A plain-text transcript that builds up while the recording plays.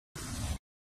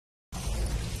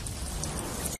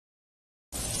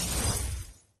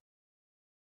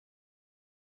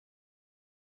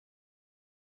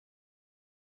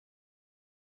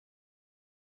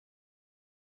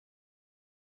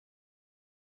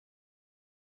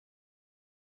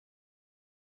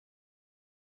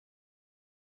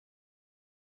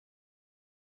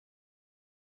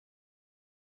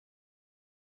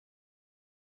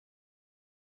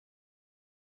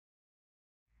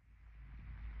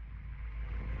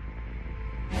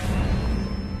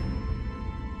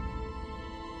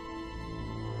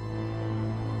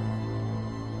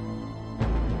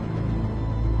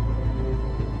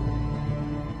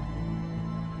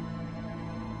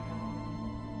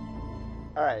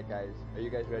Alright guys, are you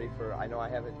guys ready for, I know I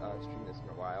haven't streamed this in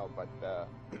a while, but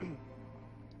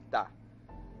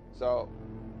so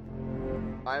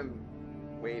I'm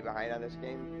way behind on this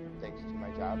game thanks to my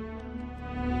job.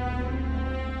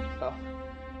 So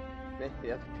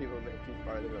maybe other people may be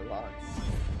farther along,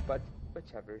 but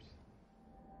whichever's.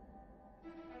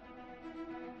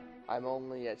 I'm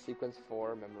only at sequence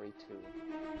 4, memory 2,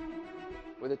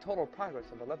 with a total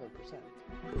progress of 11%.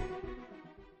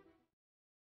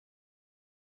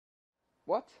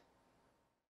 What?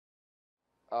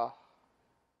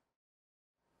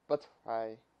 But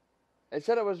it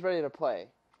said I was ready to play.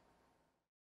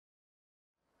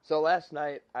 So last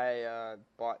night I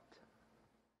bought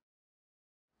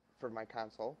for my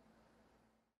console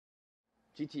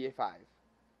GTA 5.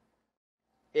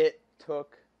 It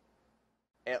took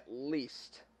at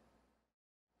least,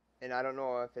 and I don't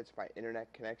know if it's my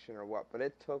internet connection or what, but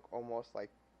it took almost like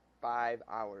 5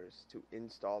 hours to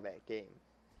install that game.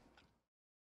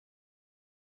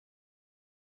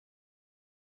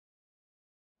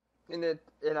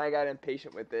 And I got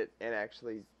impatient with it and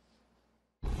actually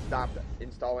stopped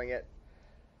installing it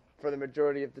for the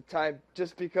majority of the time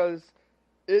just because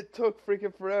it took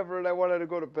freaking forever and I wanted to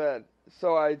go to bed.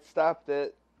 So I stopped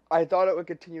it. I thought it would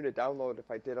continue to download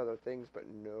if I did other things, but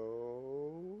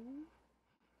no.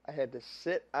 I had to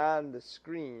sit on the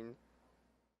screen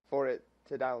for it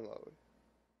to download.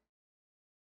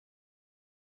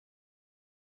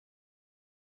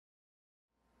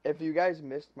 If you guys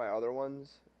missed my other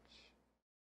ones,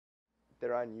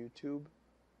 they're on YouTube.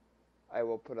 I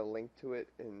will put a link to it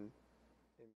in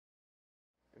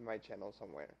my channel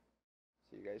somewhere,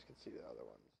 so you guys can see the other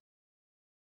ones.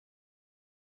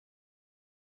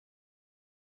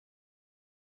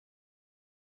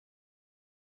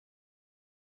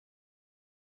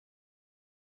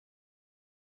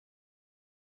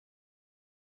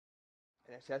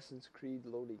 And Assassin's Creed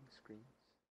loading screens.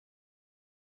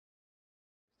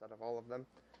 Instead of all of them.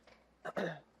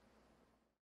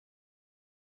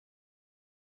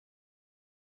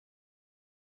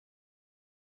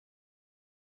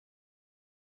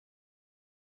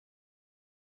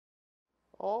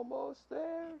 Almost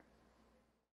there.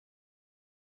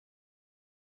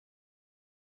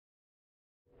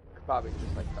 Could probably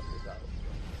just like cut this out.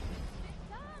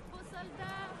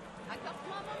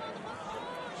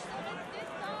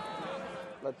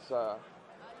 Let's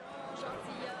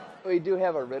we do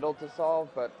have a riddle to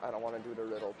solve, but I don't want to do the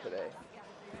riddle today.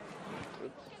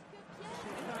 Oops.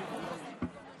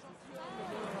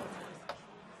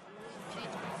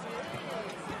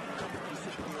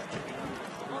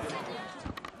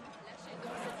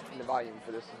 The volume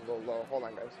for this is a little low. Hold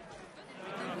on, guys.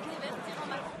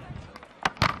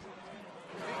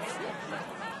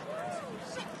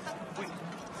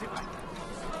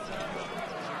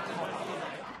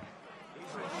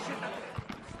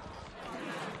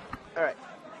 All right.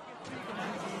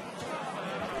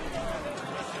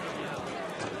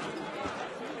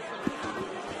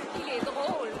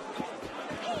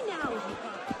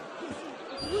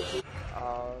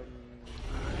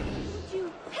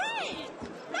 Hey!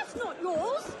 That's not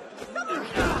yours!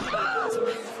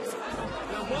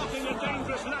 You're walking a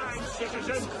dangerous line,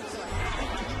 citizen!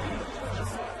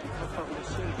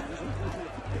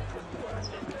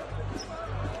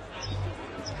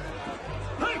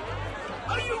 Hey!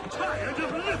 Are you tired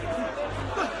of living?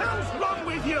 The hell's wrong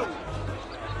with you?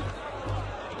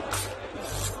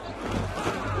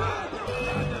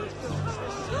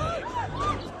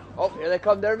 Oh, here they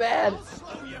come. They're mad.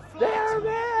 They're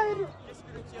mad.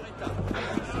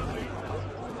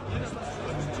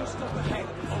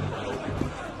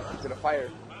 He's gonna fire.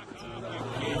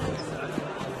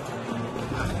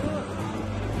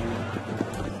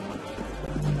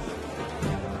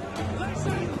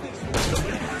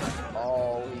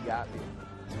 Oh, he got me.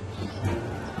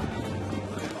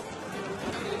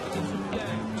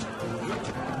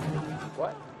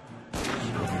 What?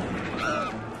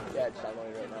 Yeah, it's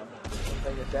downloading right now. I'm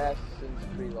playing Assassin's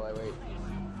Creed while I wait.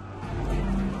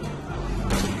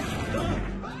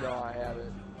 No, I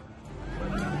haven't.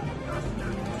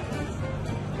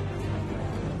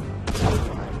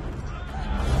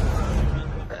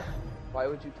 Why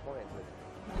would you torrent it?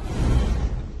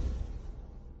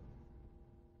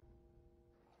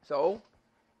 So?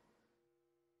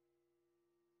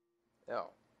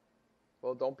 No.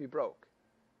 Well, don't be broke.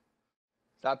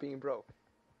 Stop being broke.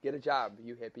 Get a job,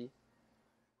 you hippie.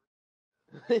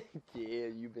 Yeah,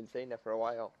 you've been saying that for a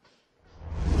while.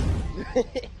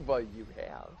 Well, you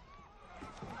have.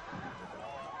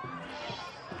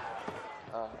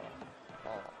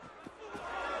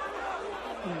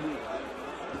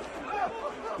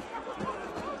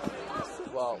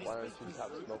 Well, Well, why don't you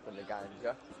stop smoking the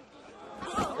ganja?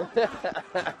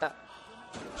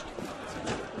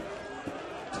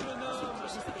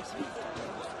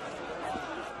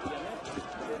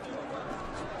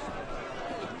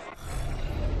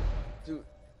 Dude.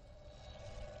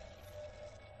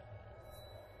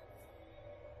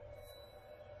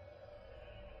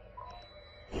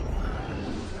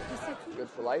 Good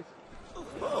for life.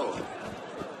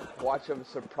 Watch them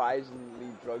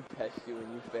surprisingly drug test you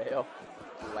when you fail.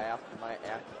 Laugh my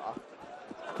ass off.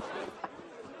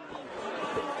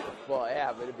 Well,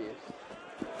 yeah, but it'd be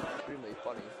extremely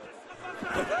funny.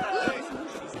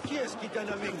 Qui est-ce qui donne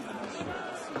avec?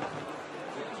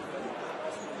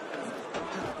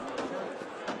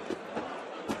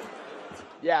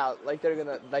 Yeah, like they're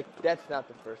gonna, like, that's not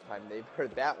the first time they've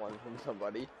heard that one from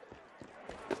somebody.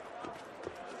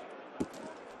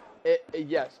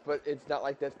 Yes, but it's not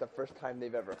like that's the first time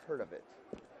they've ever heard of it.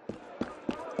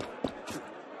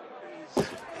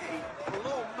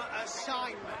 Plum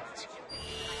assignment.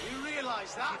 You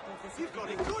realise that? You've got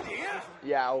it good here.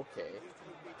 Yeah, okay.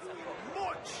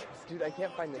 Much. Dude, I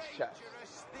can't find this chest.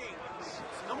 Things.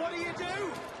 And what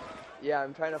do? Yeah,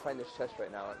 I'm trying to find this chest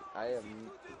right now. I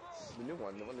am the new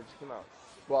one, the one that just came out.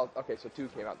 Well, okay, so 2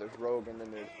 came out. There's Rogue, and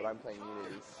then there's, but I'm playing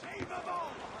Unity.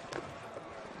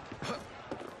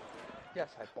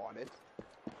 Yes, I bought it.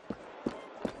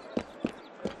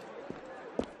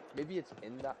 Maybe it's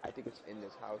in the, I think it's in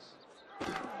this house.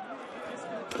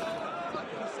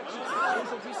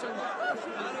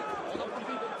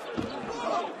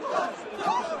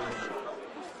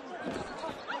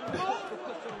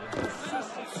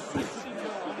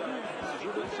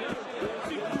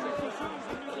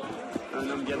 Un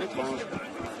homme bien étrange.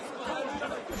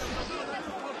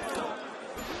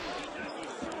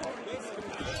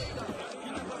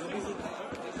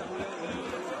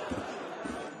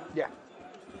 Yeah.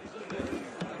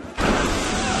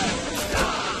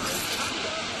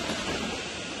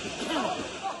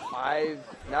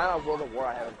 Not on World of War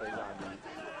I haven't played zombies,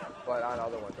 but on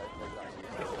other ones I've played zombies.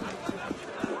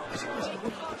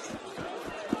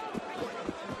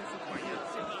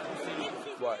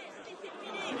 What?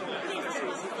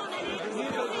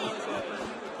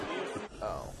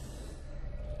 Oh.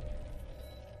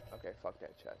 Okay, fuck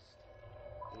that chest.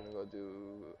 I'm gonna go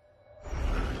do...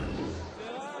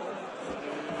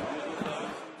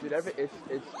 Dude,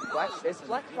 it's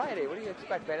Black Friday. What do you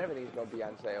expect, man? Everything's gonna be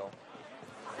on sale.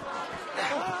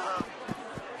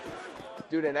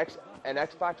 Dude, an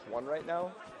Xbox One right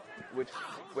now, which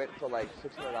went for like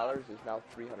 $600, is now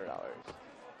 $300.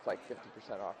 It's like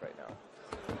 50% off right now.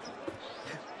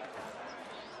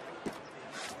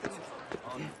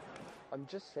 I'm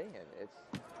just saying, it's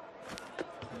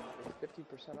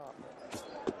 50% off.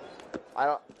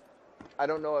 I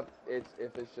don't know if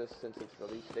it's just since its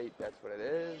release date that's what it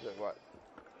is or what.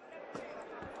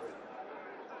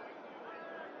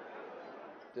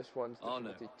 This one's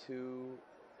difficulty 2.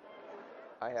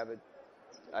 I have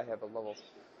a level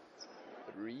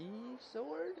 3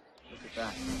 sword. Look at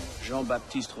that.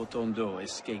 Jean-Baptiste Rotondo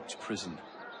escaped prison.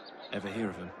 Ever hear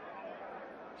of him?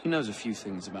 He knows a few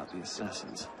things about the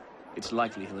assassins. It's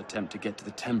likely he'll attempt to get to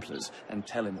the Templars and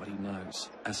tell him what he knows.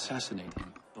 Assassinate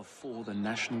him before the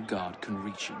National Guard can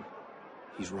reach him.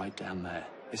 He's right down there,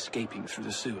 escaping through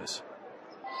the sewers.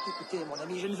 Écoutez, mon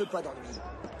ami, je ne veux pas d'ennui.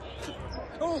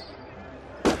 Oh!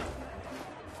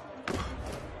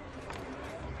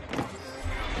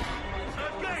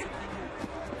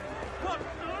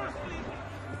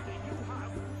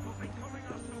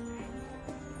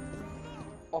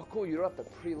 Oh, cool, you don't have to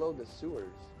preload the sewers.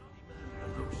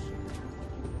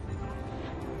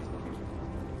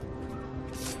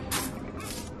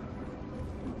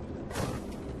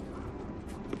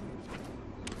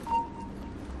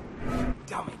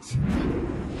 Damn it.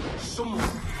 Someone.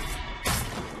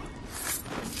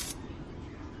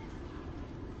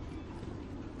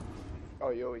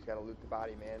 Oh, you always gotta loot the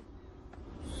body, man.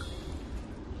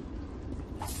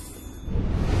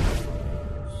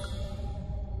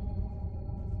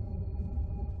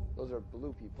 Those are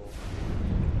blue people.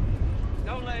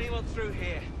 Don't let anyone through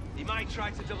here. He might try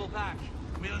to double back.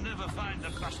 We'll never find the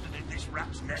bastard in this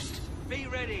rat's nest. Be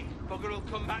ready. Bugger will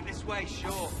come back this way,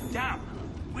 sure. Damn!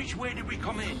 Which way did we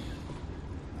come in?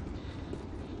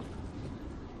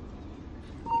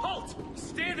 Halt!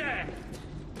 Stay there!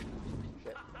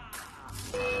 Shit.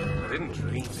 I didn't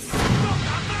dream. Inside!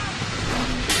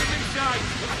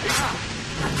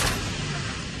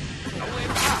 Away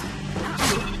back!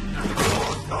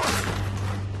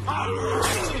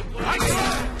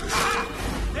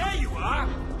 There you are!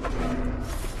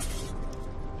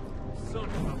 Son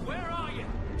of a, where are you?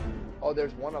 Oh,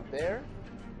 there's one up there?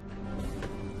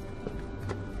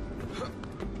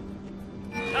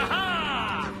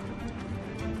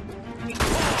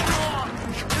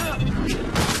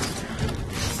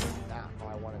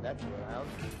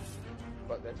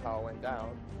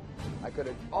 down. I could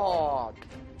have. Oh,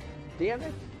 damn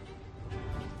it!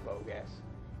 Bogus.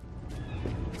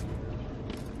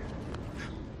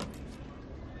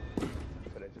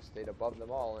 Could have just stayed above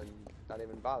them all and not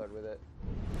even bothered with it.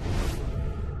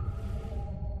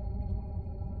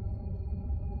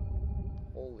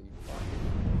 Holy fuck.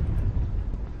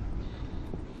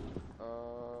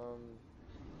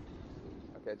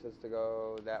 Okay, it says to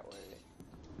go that way.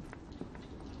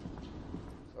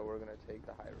 So we're gonna take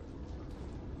the high road.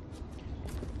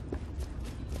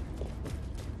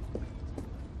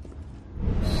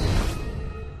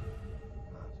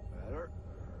 That's better.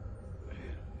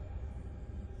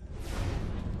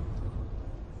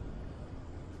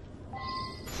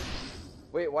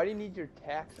 Wait, why do you need your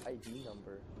tax ID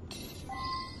number?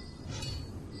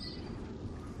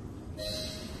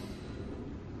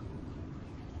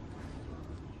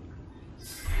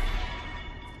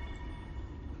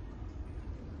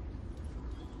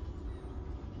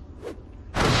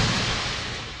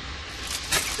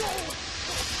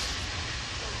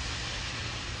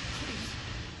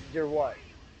 Your what?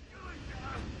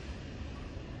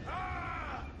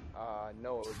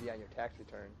 No, it would be on your tax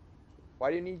return. Why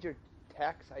do you need your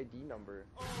tax ID number?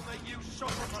 Oh, may you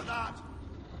suffer for that!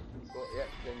 Well, yeah,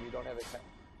 then you don't have a tax.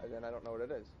 Then I don't know what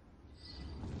it is.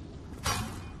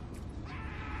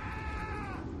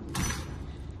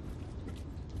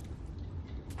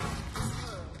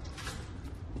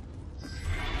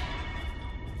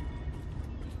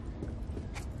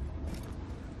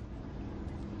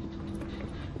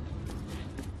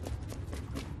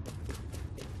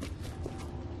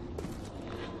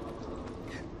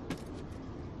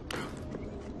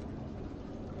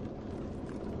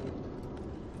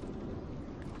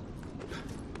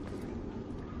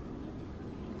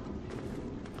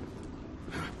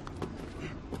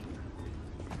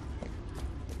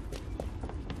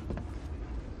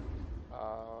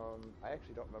 I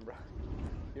actually don't remember.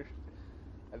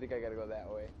 I think I gotta go that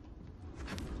way.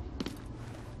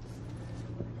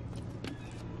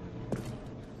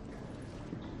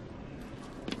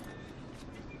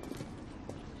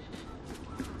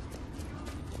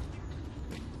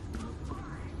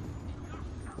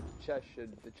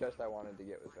 The chest I wanted to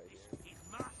get was right here.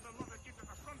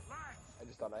 I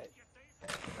just thought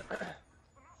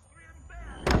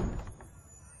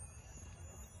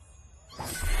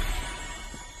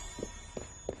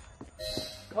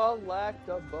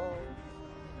collectible.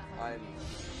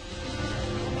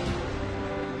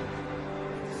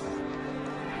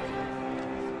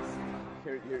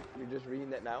 You're just reading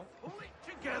that now? Pull it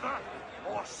together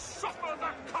or suffer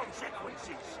the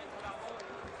consequences.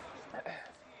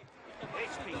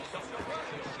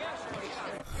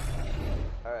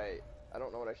 Alright, I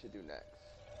don't know what I should do next.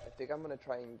 I think I'm gonna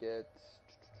try and get...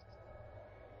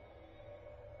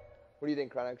 What do you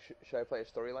think, Chronic? Should I play a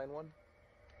storyline one?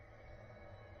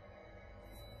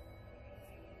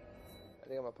 I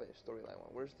think I'm gonna play a storyline one.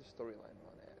 Where's the storyline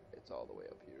one at? It's all the way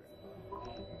up here.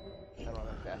 I don't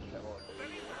have fast travel up over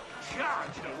here.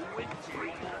 Charge them with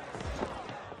dreams.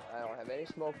 I don't have any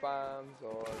smoke bombs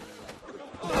or...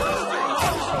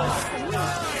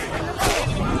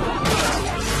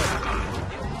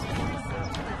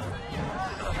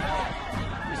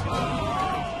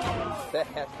 That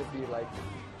has to be like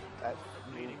that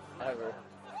ever.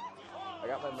 I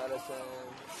got my medicine.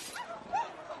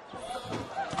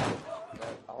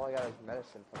 All I got is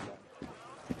medicine from them.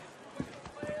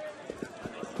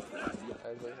 I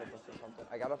was really hoping for something.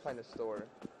 I gotta find a store.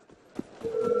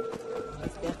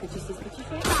 J'espère que tu sais ce que tu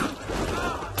fais.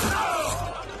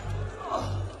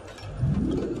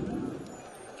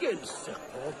 Quel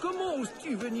serpent! Comment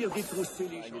oses-tu venir détrousser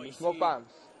les gens ici? Smoke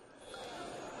bombs.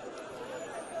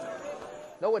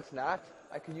 No, it's not.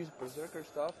 I could use berserker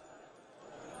stuff.